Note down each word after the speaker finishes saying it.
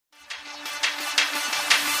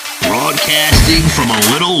Broadcasting from a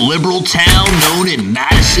little liberal town known in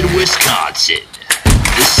Madison, Wisconsin.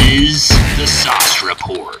 This is the Sauce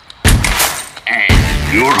Report.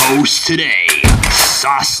 And your host today,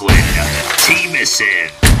 Saucelin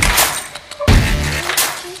Timison.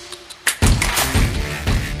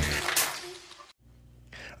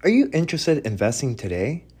 Are you interested in investing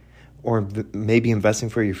today? Or maybe investing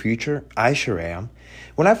for your future? I sure am.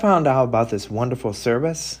 When I found out about this wonderful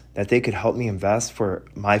service that they could help me invest for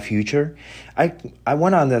my future, I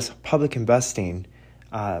went on this public investing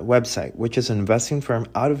website, which is an investing firm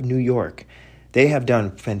out of New York. They have done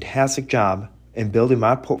a fantastic job in building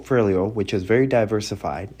my portfolio, which is very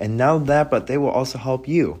diversified. And but they will also help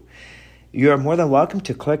you. You are more than welcome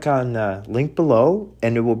to click on the link below,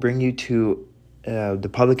 and it will bring you to the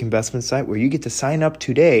public investment site where you get to sign up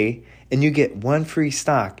today and you get one free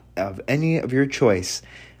stock of any of your choice.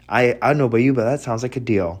 I don't know about you, but that sounds like a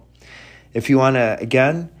deal. If you want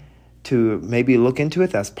to maybe look into it,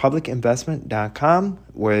 that's publicinvestment.com,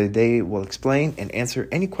 where they will explain and answer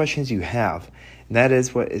any questions you have. And that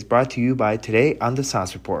is what is brought to you by today on the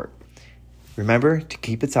Sauce Report. Remember to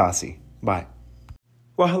keep it saucy. Bye.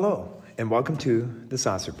 Well, hello, and welcome to the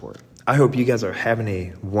Sauce Report. I hope you guys are having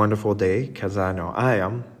a wonderful day, because I know I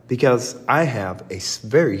am, because I have a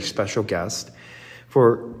very special guest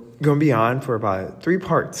going to be on for about 3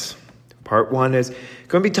 parts. Part 1 is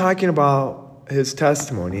going to be talking about his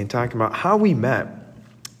testimony and talking about how we met,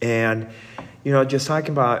 and just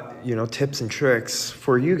talking about tips and tricks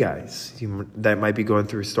for you guys that might be going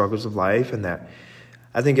through struggles of life, and that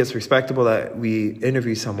I think it's respectable that we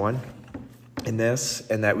interview someone in this,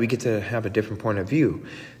 and that we get to have a different point of view.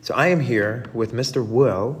 So I am here with Mr.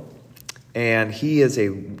 Will, and he is a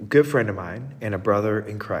good friend of mine and a brother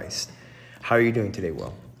in Christ. How are you doing today,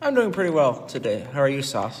 Will? I'm doing pretty well today. How are you,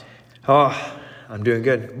 Sauce? Oh, I'm doing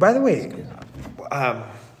good. By the way,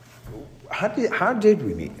 how did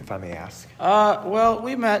we meet, if I may ask? Well,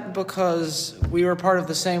 we met because we were part of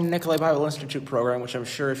the same Nicolay Bible Institute program, which I'm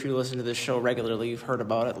sure if you listen to this show regularly, you've heard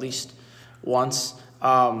about at least once.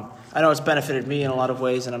 I know it's benefited me in a lot of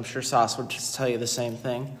ways, and I'm sure Sauce would just tell you the same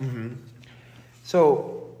thing. Mm-hmm.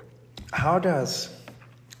 So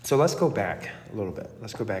let's go back a little bit.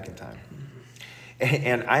 Let's go back in time.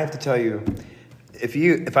 And I have to tell you,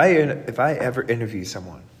 if I ever interview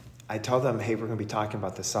someone, I tell them, hey, we're going to be talking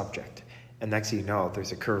about this subject. And next thing you know,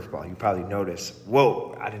 there's a curveball. You probably notice,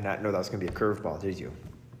 whoa, I did not know that was going to be a curveball, did you?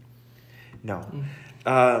 No.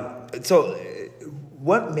 So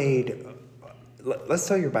what made... Let's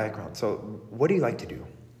tell your background. So what do you like to do?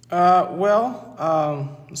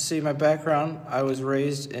 Let's see, my background. I was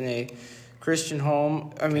raised in a Christian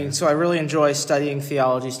home. So I really enjoy studying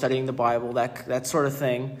theology, studying the Bible, that sort of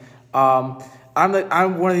thing. I'm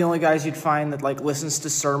one of the only guys you'd find that listens to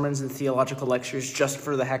sermons and theological lectures just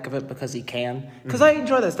for the heck of it, because he can. Because I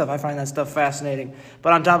enjoy that stuff. I find that stuff fascinating.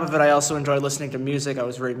 But on top of it, I also enjoy listening to music. I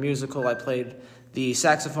was very musical. I played the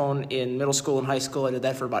saxophone in middle school and high school. I did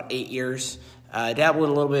that for about 8 years. I dabbled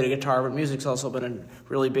a little bit of guitar, but music's also been a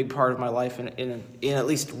really big part of my life in at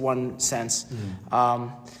least one sense.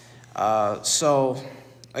 So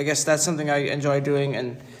I guess that's something I enjoy doing.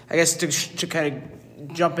 And I guess to kind of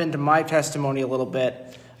jump into my testimony a little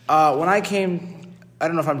bit, when I came, I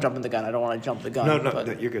don't know if I'm jumping the gun. I don't want to jump the gun. No,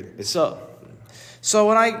 you're good. So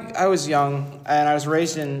when I was young, and I was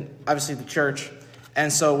raised in, obviously, the church.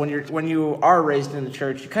 And so when you are raised in the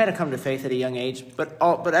church, you kind of come to faith at a young age. But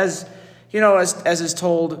as as is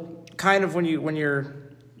told, kind of when you're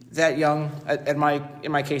that young, in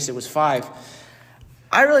my case it was 5,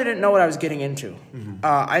 I really didn't know what I was getting into. Mm-hmm.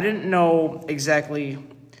 I didn't know exactly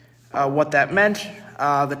what that meant.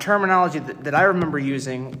 The terminology that I remember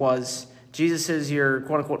using was Jesus is your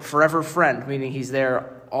quote-unquote forever friend, meaning he's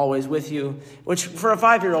there always with you, which for a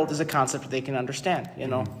 5-year-old is a concept that they can understand.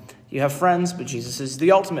 Mm-hmm. You have friends, but Jesus is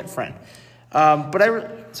the ultimate friend.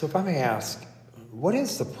 So if I may ask, what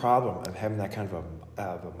is the problem of having that kind of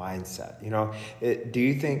a mindset? Do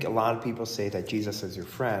you think a lot of people say that Jesus is your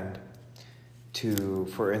friend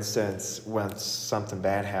for instance, when something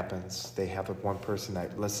bad happens, they have one person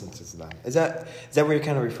that listens to them? Is that what you're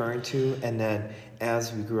kind of referring to? And then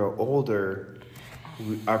as we grow older,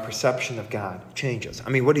 our perception of God changes.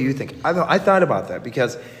 What do you think? I thought about that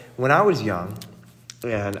because when I was young,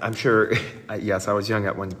 and I'm sure, yes, I was young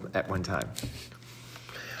at one time.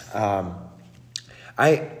 When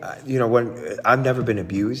I've never been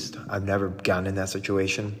abused, I've never gotten in that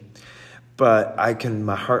situation, but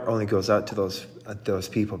my heart only goes out to those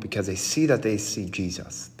people because they see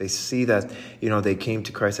Jesus. They see that, they came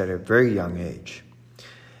to Christ at a very young age,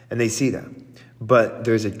 and they see that. But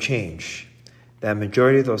there's a change. that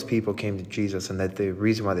majority of those people came to Jesus, and that the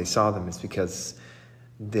reason why they saw them is because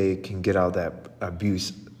they can get out of that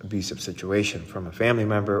abusive situation from a family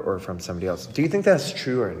member or from somebody else. Do you think that's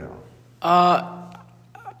true or no?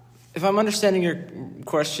 If I'm understanding your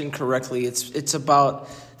question correctly, it's about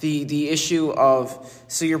the issue of,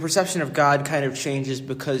 so your perception of God kind of changes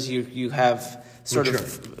because you have sort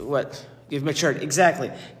of you've matured. Exactly.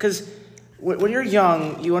 Because when you're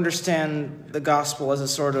young, you understand the gospel as a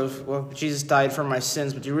sort of, well, Jesus died for my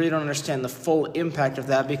sins, but you really don't understand the full impact of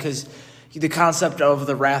that, because the concept of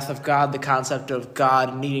the wrath of God, the concept of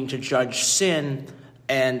God needing to judge sin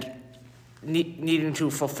and needing to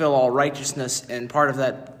fulfill all righteousness, and part of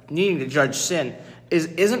that needing to judge sin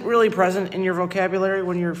isn't really present in your vocabulary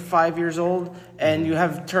when you're 5 years old, and you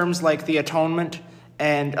have terms like the atonement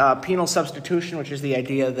and penal substitution, which is the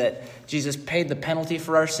idea that Jesus paid the penalty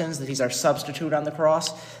for our sins, that he's our substitute on the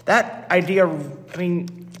cross. That idea,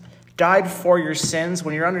 died for your sins.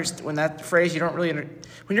 When that phrase, you don't really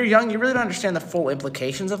when you're young, you really don't understand the full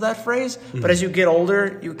implications of that phrase. Mm-hmm. But as you get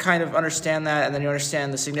older, you kind of understand that, and then you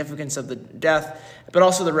understand the significance of the death, but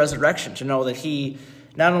also the resurrection, to know that he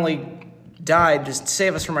not only died to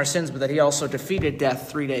save us from our sins, but that he also defeated death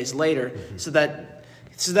 3 days later, mm-hmm. so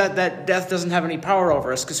that death doesn't have any power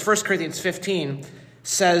over us. Because 1 Corinthians 15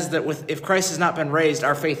 says that if Christ has not been raised,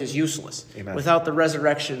 our faith is useless. Amen. Without the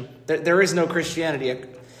resurrection, there is no Christianity.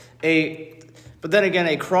 But then again,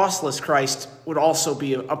 a crossless Christ would also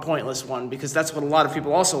be a pointless one, because that's what a lot of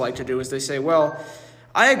people also like to do, is they say, well,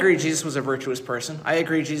 I agree Jesus was a virtuous person. I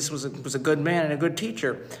agree Jesus was a good man and a good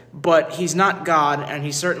teacher, but he's not God, and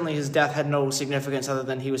his death had no significance other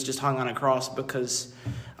than he was just hung on a cross because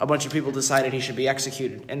a bunch of people decided he should be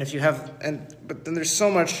executed. But then there's so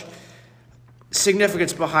much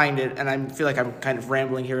significance behind it, and I feel like I'm kind of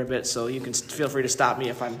rambling here a bit, so you can feel free to stop me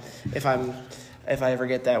if I ever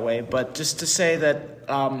get that way. But just to say that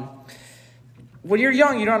when you're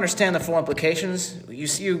young, you don't understand the full implications.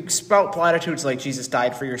 You spout platitudes like Jesus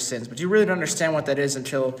died for your sins, but you really don't understand what that is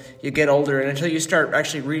until you get older and until you start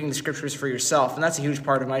actually reading the scriptures for yourself. And that's a huge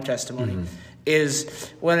part of my testimony. Mm-hmm.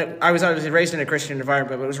 Is I was obviously raised in a Christian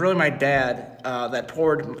environment, but it was really my dad that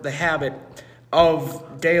poured the habit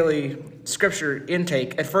of daily scripture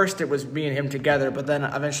intake. At first, it was me and him together, but then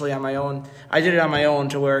eventually on my own, I did it on my own,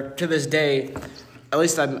 to where to this day, at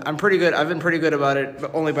least I'm pretty good. I've been pretty good about it,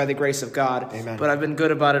 but only by the grace of God. Amen. But I've been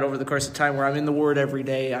good about it over the course of time, where I'm in the Word every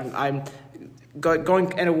day. I'm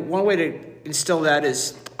going, and one way to instill that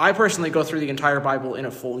is I personally go through the entire Bible in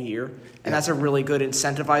a full year, and that's a really good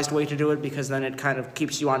incentivized way to do it, because then it kind of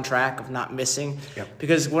keeps you on track of not missing. Yep.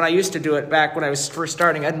 Because when I used to do it back when I was first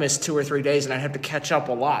starting, I'd miss 2 or 3 days, and I'd have to catch up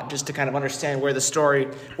a lot just to kind of understand where the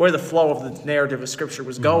flow of the narrative of Scripture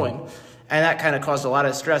was going. Mm-hmm. And that kind of caused a lot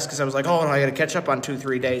of stress, because I was like, oh, no, I got to catch up on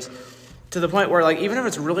 2-3 days. To the point where, like, even if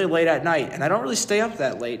it's really late at night, and I don't really stay up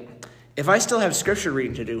that late, if I still have Scripture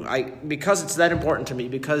reading to do, because it's that important to me,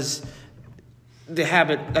 because the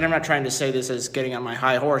habit, and I'm not trying to say this as getting on my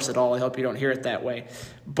high horse at all, I hope you don't hear it that way,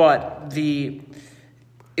 but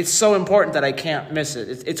it's so important that I can't miss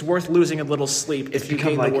it. It's worth losing a little sleep if you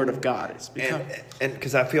gain the Word of God. And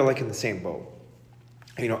because I feel like in the same boat,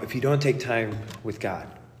 if you don't take time with God,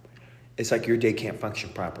 it's like your day can't function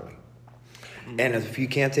properly. Mm-hmm. And if you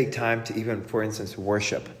can't take time to even, for instance,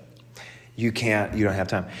 worship, you don't have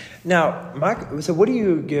time. Now, so what do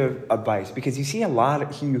you give advice? Because you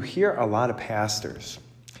hear a lot of pastors.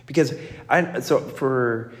 Because this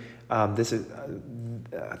is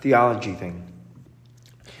a theology thing.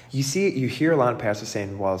 You hear a lot of pastors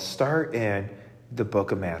saying, well, start in the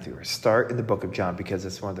book of Matthew, or start in the book of John, because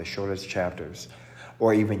it's one of the shortest chapters,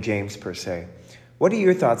 or even James per se. What are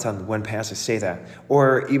your thoughts on when pastors say that?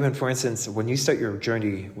 Or even, for instance, when you start your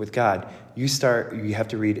journey with God, you have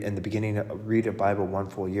to read a Bible 1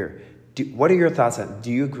 full year. What are your thoughts on it?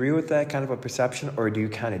 Do you agree with that kind of a perception, or do you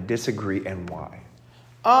kind of disagree, and why?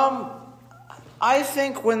 I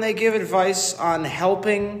think when they give advice on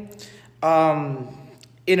helping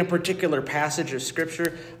in a particular passage of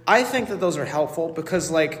Scripture, I think that those are helpful,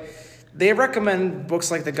 because, they recommend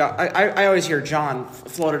books like I always hear John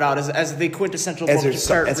floated out as the quintessential book to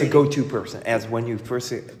start reading. As a go-to person, as when you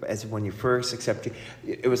first accept.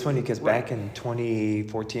 It was funny because back in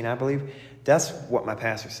 2014, I believe, that's what my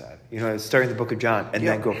pastor said. Starting the book of John and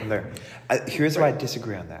then go from there. Here's why I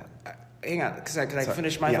disagree on that. Hang on, can I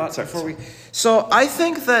finish my thought before we? So I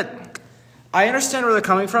think that I understand where they're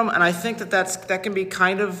coming from, and I think that can be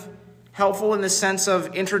kind of helpful in the sense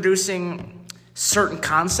of introducing certain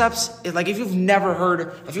concepts. Like if you've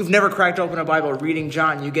never cracked open a Bible reading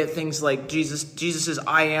John, you get things like Jesus's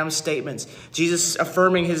I am statements, Jesus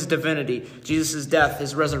affirming his divinity, Jesus's death,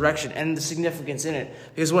 his resurrection, and the significance in it.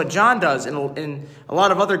 Because what John does, and a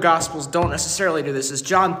lot of other gospels don't necessarily do this, is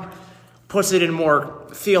John puts it in more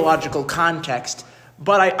theological context.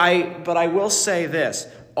 But I will say this: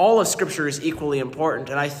 all of Scripture is equally important,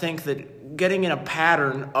 and I think that getting in a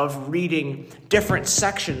pattern of reading different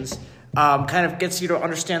sections kind of gets you to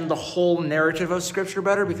understand the whole narrative of Scripture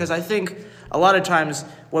better, because I think a lot of times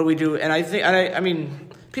what we do, and I mean,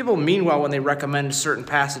 people mean well when they recommend certain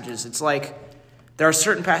passages. It's like there are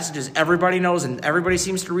certain passages everybody knows and everybody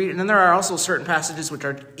seems to read, and then there are also certain passages which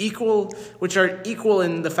are equal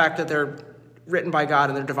in the fact that they're written by God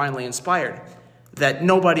and they're divinely inspired, that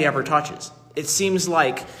nobody ever touches. It seems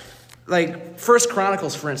like First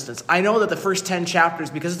Chronicles, for instance. I know that the first 10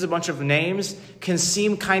 chapters, because it's a bunch of names, can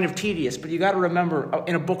seem kind of tedious, but you got to remember,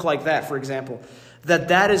 in a book like that, for example,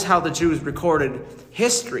 that is how the Jews recorded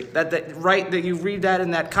history. That you read that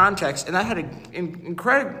in that context, and that had an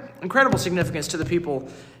incredible significance to the people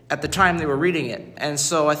at the time they were reading it. And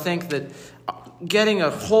so I think that getting a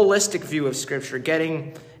holistic view of Scripture,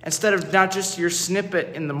 instead of not just your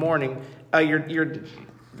snippet in the morning,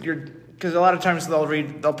 because a lot of times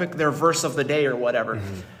they'll pick their verse of the day or whatever.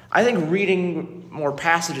 Mm-hmm. I think reading more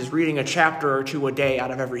passages, reading a chapter or two a day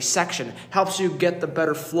out of every section, helps you get the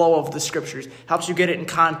better flow of the Scriptures, helps you get it in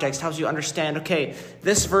context, helps you understand, okay,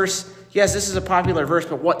 this verse, yes, this is a popular verse,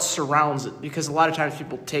 but what surrounds it? Because a lot of times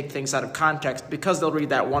people take things out of context because they'll read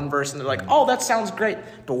that one verse and they're like, oh, that sounds great,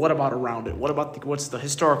 but what about around it? What's the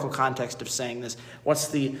historical context of saying this? What's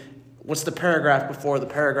the paragraph before, the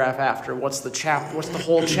paragraph after? What's the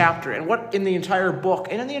whole chapter? And what in the entire book,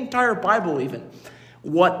 and in the entire Bible even,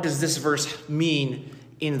 what does this verse mean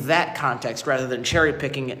in that context, rather than cherry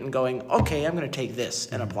picking it and going, okay, I'm going to take this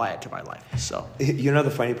and apply it to my life. So, you know, the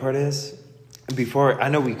funny part is, I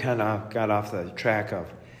know we kind of got off the track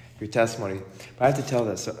of your testimony, but I have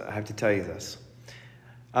to tell you this.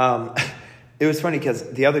 It was funny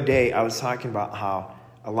because the other day I was talking about how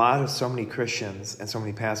so many Christians and so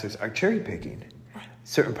many pastors are cherry picking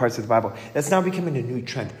certain parts of the Bible. That's now becoming a new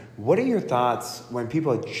trend. What are your thoughts when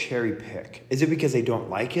people cherry pick? Is it because they don't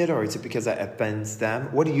like it, or is it because that offends them?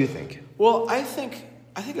 What do you think? Well, I think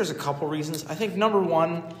there's a couple reasons. I think number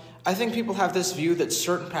one, I think people have this view that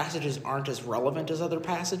certain passages aren't as relevant as other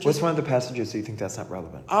passages. What's one of the passages that you think that's not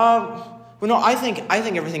relevant? Well, no, I think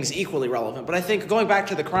everything's equally relevant. But I think, going back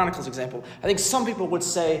to the Chronicles example, I think some people would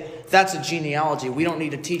say that's a genealogy. We don't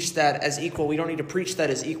need to teach that as equal. We don't need to preach that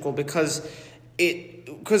as equal because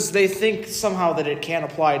they think somehow that it can't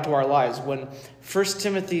apply to our lives. When 2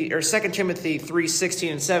 Timothy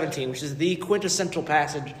 3:16 and 17, which is the quintessential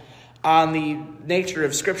passage on the nature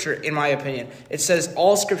of Scripture, in my opinion, it says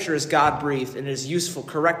all Scripture is God-breathed and is useful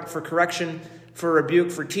for correction, for rebuke,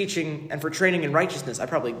 for teaching, and for training in righteousness. I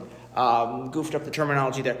probably goofed up the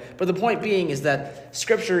terminology there. But the point being is that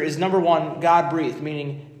Scripture is, number one, God-breathed,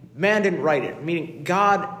 meaning man didn't write it, meaning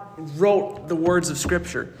God wrote the words of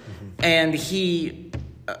Scripture. And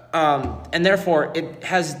and therefore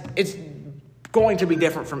it's going to be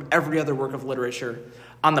different from every other work of literature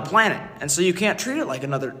on the planet. And so you can't treat it like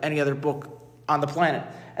any other book on the planet.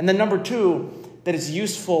 And then number two, that it's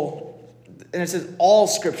useful, and it says all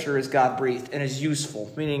Scripture is God-breathed and is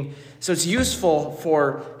useful, meaning, so it's useful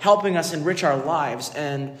for helping us enrich our lives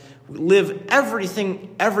and live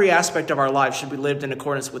every aspect of our lives should be lived in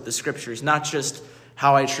accordance with the Scriptures, not just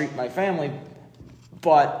how I treat my family,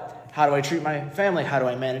 but how do I treat my family? How do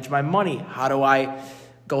I manage my money? How do I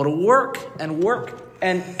go to work?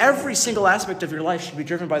 And every single aspect of your life should be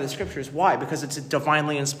driven by the Scriptures. Why? Because it's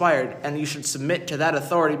divinely inspired, and you should submit to that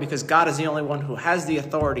authority because God is the only one who has the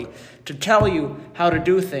authority to tell you how to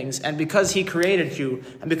do things. And because He created you,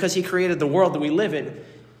 and because He created the world that we live in,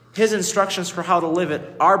 His instructions for how to live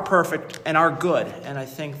it are perfect and are good. And I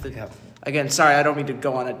think that... Yep. Again, sorry, I don't mean to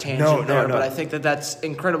go on a tangent there, but I think that that's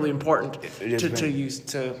incredibly important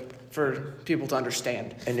for people to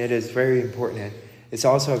understand. And it is very important. And it's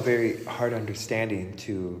also a very hard understanding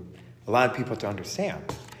to a lot of people to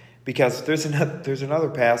understand, because there's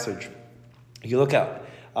another passage. You look at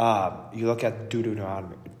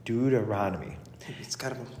Deuteronomy. It's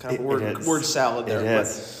kind of a word salad there. It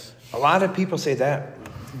is. A lot of people say that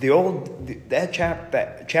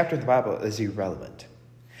that chapter of the Bible is irrelevant.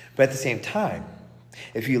 But at the same time,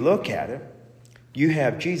 if you look at it, you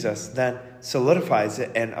have Jesus then solidifies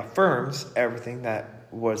it and affirms everything that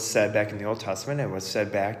was said back in the Old Testament and was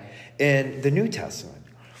said back in the New Testament.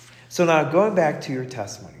 So now going back to your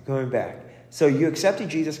testimony, So you accepted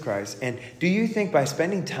Jesus Christ, and do you think by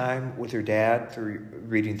spending time with your dad, through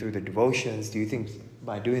reading through the devotions, do you think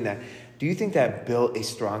by doing that, do you think that built a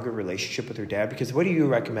stronger relationship with your dad? Because what do you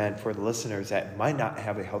recommend for the listeners that might not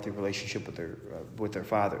have a healthy relationship with their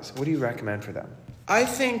fathers? What do you recommend for them? I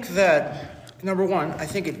think that, number one, I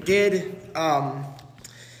think it did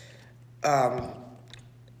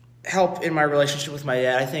help in my relationship with my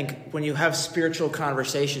dad. I think when you have spiritual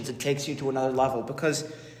conversations, it takes you to another level because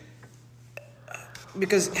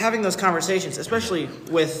having those conversations, especially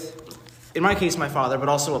with, in my case, my father, but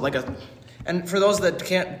also and for those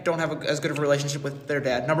that don't have as good of a relationship with their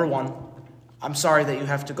dad, number one, I'm sorry that you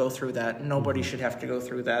have to go through that. Nobody should have to go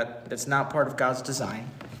through that. That's not part of God's design.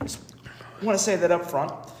 I want to say that up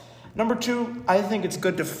front. Number two, I think it's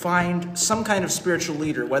good to find some kind of spiritual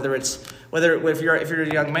leader, whether if you're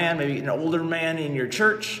a young man, maybe an older man in your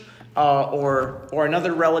church, or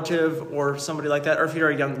another relative or somebody like that, or if you're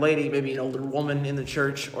a young lady, maybe an older woman in the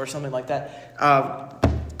church or something like that.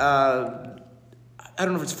 I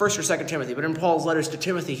don't know if it's 1 or 2 Timothy, but in Paul's letters to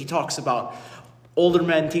Timothy, he talks about older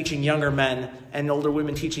men teaching younger men and older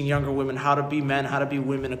women teaching younger women how to be men, how to be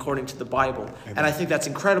women according to the Bible. Amen. And I think that's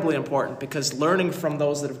incredibly important because learning from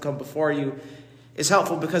those that have come before you is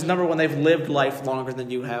helpful because, number one, they've lived life longer than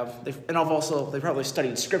you have. They've probably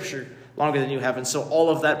studied Scripture longer than you have. And so all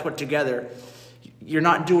of that put together, you're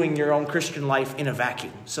not doing your own Christian life in a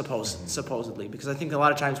vacuum, supposedly. Because I think a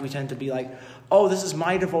lot of times we tend to be like, oh, this is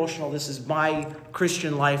my devotional, this is my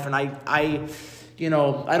Christian life, and I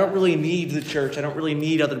don't really need the church. I don't really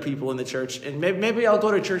need other people in the church. And maybe I'll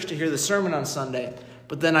go to church to hear the sermon on Sunday,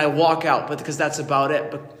 but then I walk out, because that's about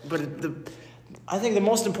it. But I think the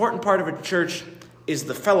most important part of a church is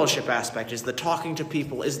the fellowship aspect, is the talking to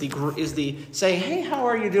people, is the say, hey, how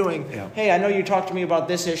are you doing? Yeah. Hey, I know you talked to me about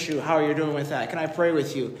this issue. How are you doing with that? Can I pray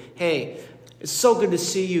with you? Hey, it's so good to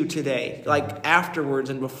see you today, like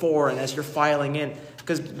afterwards and before and as you're filing in.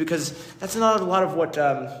 Because that's not a lot of what,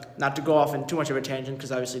 not to go off in too much of a tangent,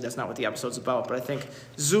 because obviously that's not what the episode's about, but I think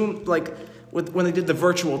Zoom, when they did the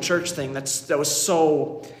virtual church thing, that was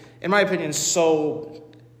so, in my opinion, so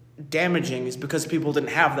damaging, is because people didn't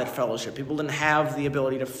have that fellowship. People didn't have the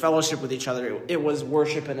ability to fellowship with each other. It was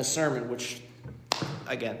worship and a sermon, which,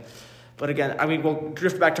 again, I mean, we'll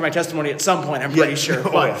drift back to my testimony at some point, I'm pretty sure.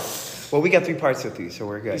 But, well, we got 3 parts with you, so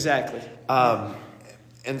we're good. Exactly.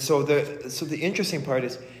 And so the interesting part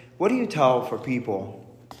is, what do you tell for people?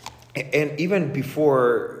 And even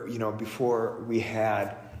before we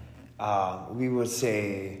had, we would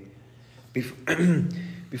say,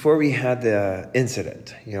 before we had the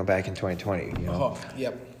incident, back in 2020,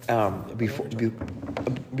 Yep.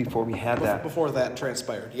 Before we had that. Before that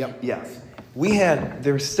transpired. Yep. Yes.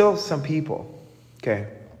 There were still some people, okay,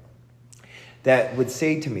 that would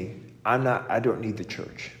say to me, I don't need the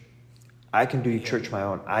church. I can do church my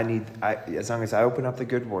own. As long as I open up the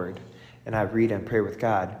good word and I read and pray with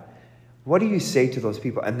God. What do you say to those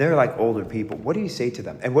people? And they're like older people. What do you say to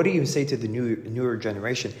them? And what do you say to the newer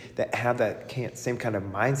generation that have that same kind of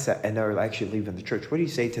mindset and they're actually leaving the church? What do you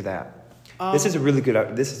say to that? This is a really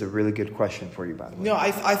good question for you, by the way. No,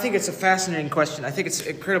 I think it's a fascinating question. I think it's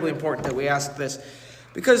incredibly important that we ask this,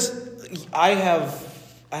 because I have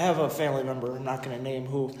a family member, I'm not going to name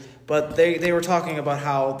who, but they were talking about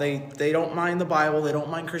how they don't mind the Bible, they don't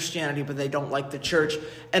mind Christianity, but they don't like the church.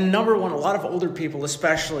 And number one, a lot of older people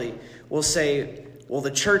especially will say, well,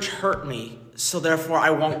 the church hurt me, so therefore I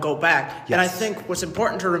won't go back. Yes. And I think what's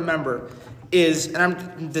important to remember is,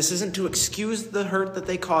 this isn't to excuse the hurt that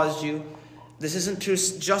they caused you, this isn't to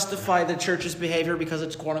justify the church's behavior because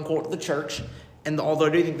it's quote-unquote the church. And although I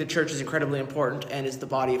do think the church is incredibly important and is the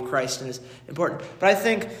body of Christ and is important, but I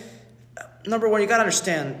think, number one, you got to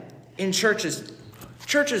understand, in churches,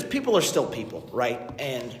 people are still people, right?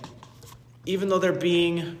 And even though they're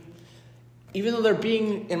being,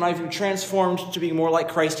 in my view, transformed to being more like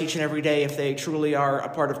Christ each and every day, if they truly are a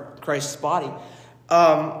part of Christ's body,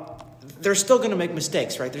 they're still going to make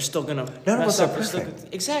mistakes, right? They're still going to none of us are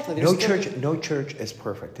perfect. Exactly. No church is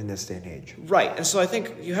perfect in this day and age. Right. And so I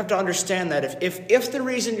think you have to understand that if the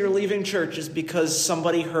reason you're leaving church is because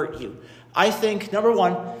somebody hurt you, I think number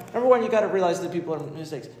one, you got to realize that people are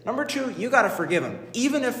mistakes. Number two, you got to forgive them,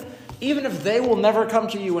 even if they will never come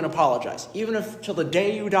to you and apologize. Even if till the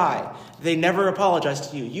day you die they never apologize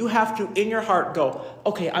to you, you have to in your heart go,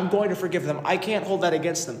 okay, I'm going to forgive them. I can't hold that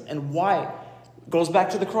against them. And why? It goes back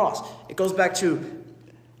to the cross. It goes back to,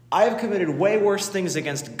 I have committed way worse things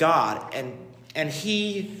against God, and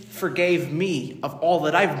he forgave me of all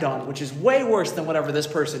that I've done, which is way worse than whatever this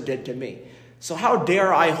person did to me. So how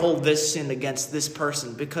dare I hold this sin against this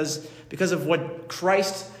person because of what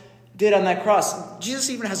Christ did on that cross. Jesus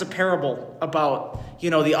even has a parable about,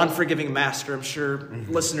 the unforgiving master. I'm sure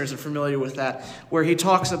listeners are familiar with that, where he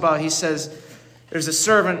talks about, he says, there's a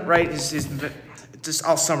servant, right?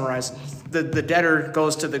 I'll summarize. The debtor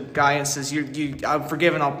goes to the guy and says, I'm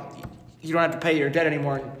forgiven. You don't have to pay your debt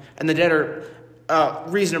anymore. And the debtor,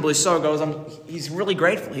 reasonably so, he's really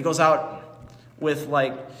grateful. He goes out with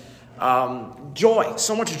joy,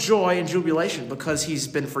 so much joy and jubilation because he's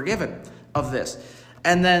been forgiven of this.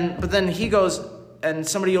 But then he goes and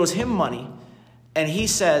somebody owes him money, and he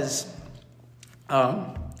says,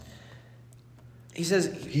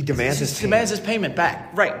 he demands his payment back,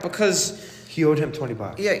 right? Because he owed him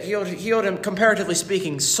 $20. Yeah, he owed him, comparatively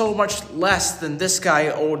speaking, so much less than this guy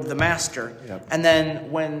owed the master. Yep. And then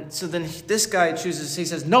this guy chooses, he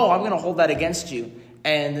says, no, I'm going to hold that against you.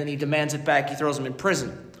 And then he demands it back. He throws him in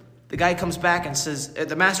prison. The guy comes back and says,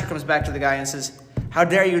 the master comes back to the guy and says, how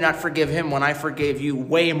dare you not forgive him when I forgave you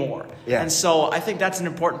way more? Yeah. And so I think that's an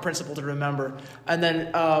important principle to remember. And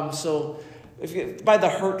then, by the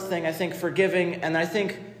hurt thing, I think forgiving, and I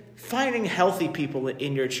think finding healthy people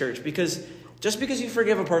in your church, because just because you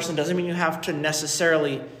forgive a person doesn't mean you have to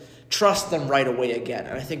necessarily trust them right away again.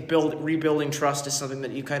 And I think rebuilding trust is something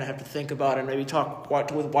that you kind of have to think about and maybe talk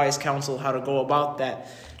with wise counsel how to go about that.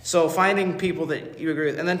 So finding people that you agree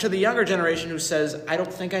with. And then to the younger generation who says, I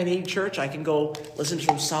don't think I need church. I can go listen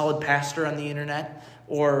to a solid pastor on the internet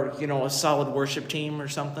or, a solid worship team or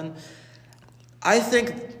something. I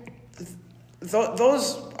think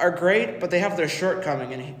those are great, but they have their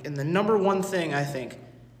shortcoming. And the number one thing, I think,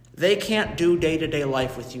 they can't do day-to-day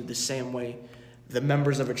life with you the same way the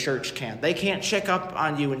members of a church can. They can't check up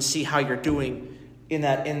on you and see how you're doing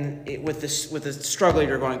with the struggle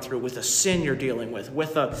you're going through, with a sin you're dealing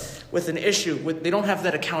with an issue. They don't have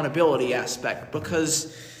that accountability aspect,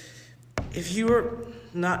 because if you are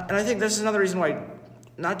not, and I think this is another reason why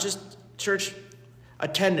not just church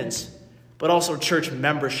attendance, but also church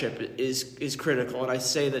membership is critical. And I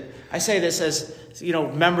say this as,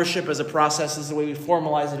 membership as a process is the way we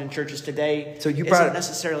formalize it in churches today. So you brought it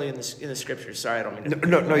necessarily in the scriptures. Sorry, I don't mean to.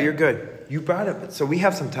 No, you're good. You brought it. So we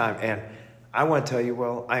have some time, and I want to tell you,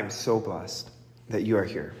 Will, I am so blessed that you are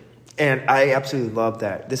here. And I absolutely love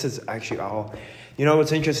that. This is actually all,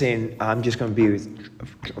 what's interesting, I'm just going to be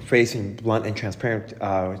facing blunt and transparent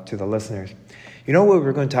to the listeners. You know what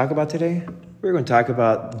we're going to talk about today? We're going to talk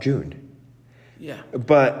about June. Yeah.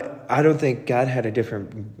 But I don't think God had a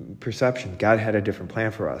different perception. God had a different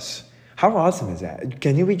plan for us. How awesome is that?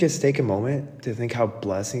 Can we just take a moment to think how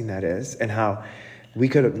blessing that is, and how we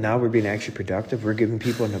could have, now we're being actually productive. We're giving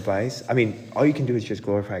people an advice. I mean, all you can do is just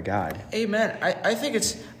glorify God. Amen. I think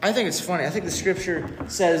it's funny. I think the scripture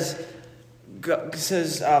says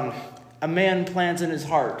a man plans in his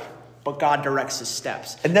heart, but God directs his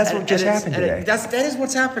steps. And that's what just happened today. That is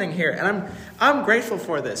what's happening here, and I'm grateful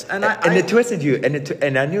for this. And it twisted you,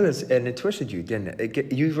 and I knew this, and it twisted you, didn't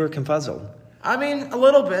it? You were confuzzled. I mean, a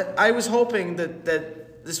little bit. I was hoping that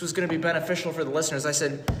this was going to be beneficial for the listeners.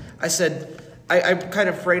 I kind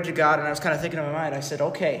of prayed to God, and I was kind of thinking in my mind. I said,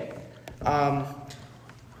 okay, I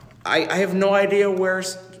have no idea where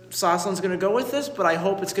Soslin's going to go with this, but I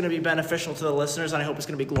hope it's going to be beneficial to the listeners, and I hope it's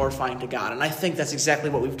going to be glorifying to God. And I think that's exactly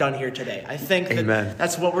what we've done here today. I think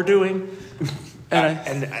that's what we're doing.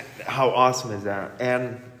 And how awesome is that?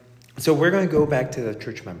 And so we're going to go back to the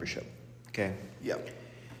church membership. Okay. Yep.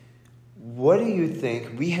 What do you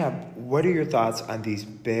think what are your thoughts on these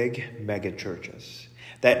big mega churches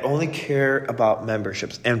that only care about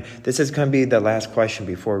memberships? And this is going to be the last question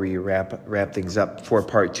before we wrap things up for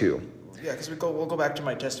part 2. Yeah, because we'll go back to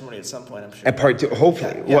my testimony at some point, I'm sure. At part 2,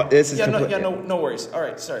 hopefully. Yeah. Well, this is no worries. All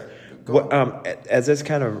right, sorry. As this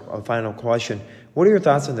kind of a final question, what are your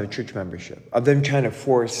thoughts on the church membership? Of them trying to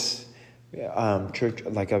force church,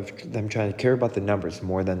 of them trying to care about the numbers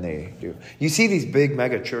more than they do. You see these big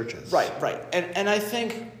mega churches. Right. And I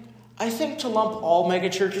think to lump all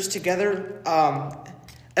mega churches together,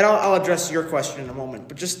 and I'll address your question in a moment,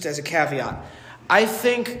 but just as a caveat, I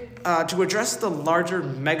think to address the larger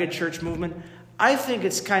mega church movement, I think you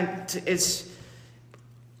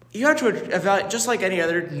have to evaluate, just like any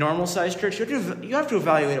other normal sized church, you have to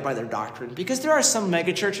evaluate it by their doctrine, because there are some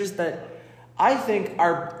mega churches that I think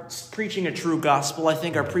are preaching a true gospel. I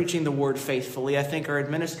think are preaching the word faithfully. I think are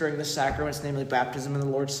administering the sacraments, namely baptism and the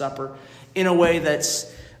Lord's Supper, in a way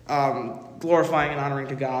that's glorifying and honoring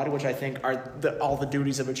to God, which I think are all the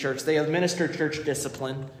duties of a church. They administer church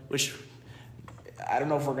discipline, which I don't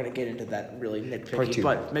know if we're going to get into that really nitpicky,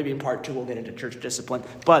 but maybe in part 2 we'll get into church discipline.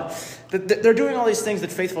 But they're doing all these things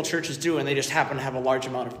that faithful churches do, and they just happen to have a large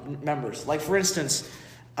amount of members. Like, for instance,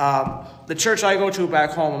 the church I go to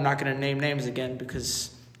back home, I'm not going to name names again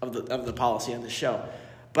because of the policy on the show.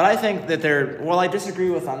 But I think that I disagree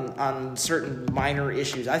with on certain minor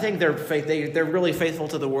issues. I think they're really faithful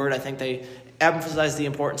to the Word. I think they emphasize the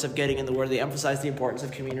importance of getting in the Word. They emphasize the importance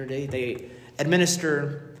of community. They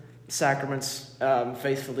administer sacraments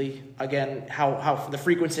faithfully. Again, how the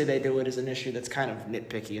frequency they do it is an issue that's kind of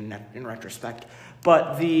nitpicky in retrospect.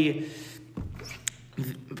 But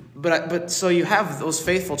so you have those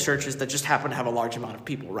faithful churches that just happen to have a large amount of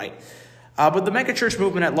people, right? But the megachurch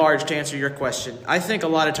movement at large, to answer your question, I think a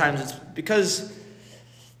lot of times it's because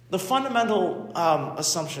the fundamental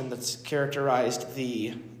assumption that's characterized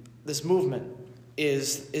this movement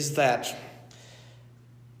is that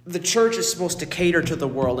the church is supposed to cater to the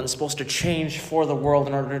world and is supposed to change for the world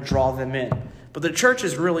in order to draw them in. But the church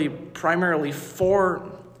is really primarily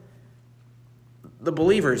for the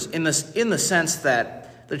believers in the sense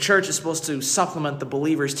that the church is supposed to supplement the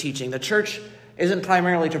believers' teaching. The church isn't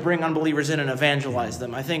primarily to bring unbelievers in and evangelize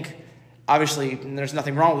them. I think, obviously, there's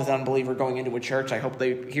nothing wrong with an unbeliever going into a church. I hope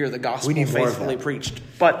they hear the gospel faithfully preached.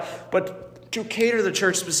 But to cater the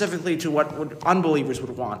church specifically to what unbelievers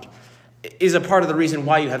would want is a part of the reason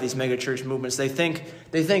why you have these megachurch movements. They think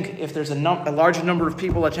if there's a large number of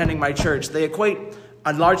people attending my church, they equate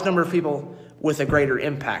a large number of people with a greater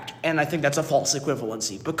impact. And I think that's a false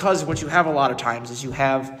equivalency, because what you have a lot of times is you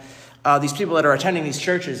have these people that are attending these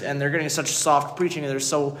churches and they're getting such soft preaching and they're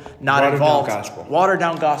so not involved. Watered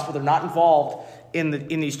down gospel. They're not involved in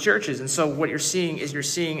these churches. And so what you're seeing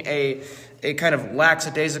a kind of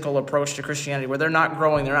lackadaisical approach to Christianity where they're not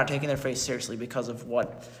growing, they're not taking their faith seriously because of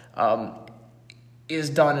what is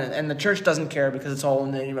done. And the church doesn't care because it's all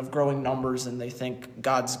in the name of growing numbers, and they think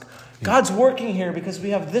God's working here because we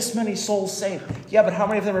have this many souls saved. Yeah, but how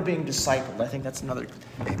many of them are being discipled? I think that's another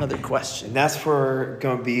question. And that's for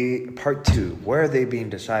going to be part 2. Where are they being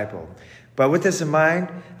discipled? But with this in mind,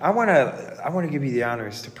 I want to give you the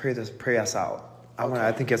honors to pray us out.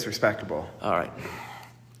 I think it's respectable. All right.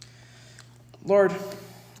 Lord,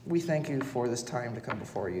 we thank you for this time to come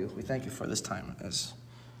before you. We thank you for this time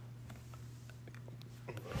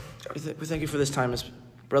we thank you for this time as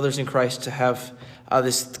brothers in Christ to have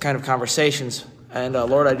this kind of conversations. And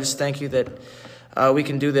Lord, I just thank you that we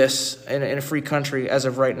can do this in a free country as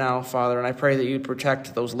of right now, Father. And I pray that you'd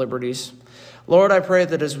protect those liberties. Lord, I pray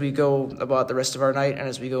that as we go about the rest of our night and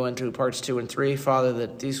as we go into parts 2 and 3, Father,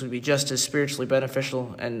 that these would be just as spiritually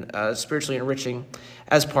beneficial and spiritually enriching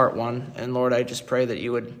as part 1. And Lord, I just pray that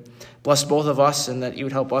you would bless both of us and that you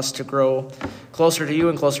would help us to grow closer to you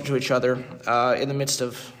and closer to each other in the midst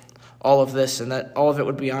of all of this, and that all of it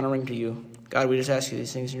would be honoring to you. God, we just ask you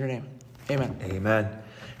these things in your name. Amen. Amen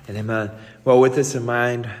and amen. Well, with this in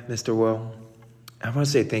mind, Mr. Will, I want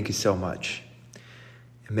to say thank you so much.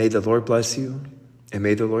 And may the Lord bless you, and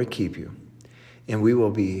may the Lord keep you. And we will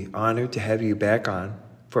be honored to have you back on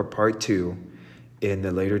for part 2 in the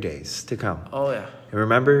later days to come. Oh, yeah. And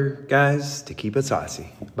remember, guys, to keep it saucy.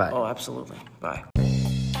 Bye. Oh, absolutely. Bye.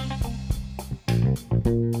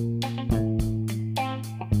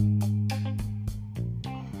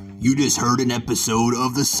 You just heard an episode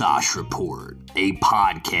of The Sosh Report, a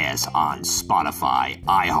podcast on Spotify,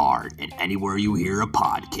 iHeart, and anywhere you hear a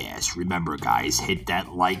podcast. Remember, guys, hit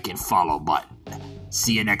that like and follow button.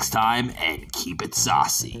 See you next time, and keep it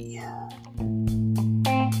saucy.